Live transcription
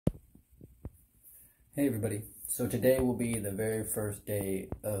Hey everybody, so today will be the very first day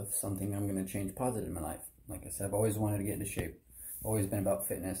of something I'm going to change positive in my life. Like I said, I've always wanted to get into shape, always been about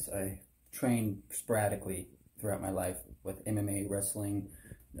fitness. I trained sporadically throughout my life with MMA, wrestling,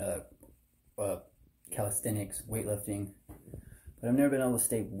 calisthenics, weightlifting, but I've never been able to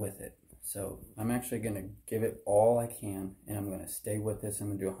stay with it. So I'm actually going to give it all I can, and I'm going to stay with this. I'm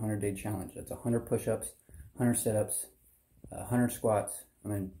going to do a 100-day challenge. That's 100 push-ups, 100 sit-ups, 100 squats.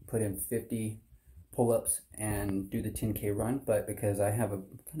 I'm going to put in 50 pull-ups and do the 10K run, but because I have a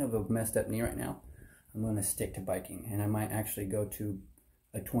kind of a messed up knee right now, I'm going to stick to biking, and I might actually go to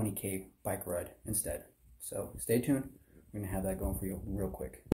a 20K bike ride instead. So stay tuned. We're going to have that going for you real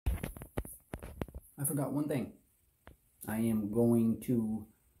quick. I forgot one thing. I am going to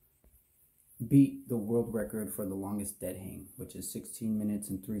beat the world record for the longest dead hang, which is 16 minutes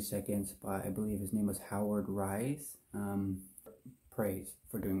and 3 seconds by, I believe his name was Howard Rise. Praise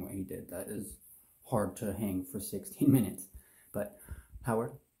for doing what he did. That is hard to hang for 16 minutes. But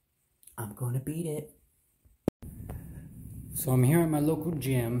Howard, I'm going to beat it. So I'm here at my local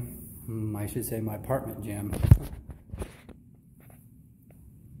gym. I should say my apartment gym.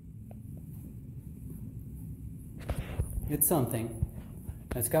 It's something.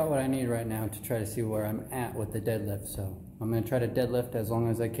 It's got what I need right now to try to see where I'm at with the deadlift. So I'm going to try to deadlift as long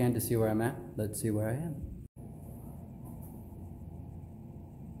as I can to see where I'm at. Let's see where I am.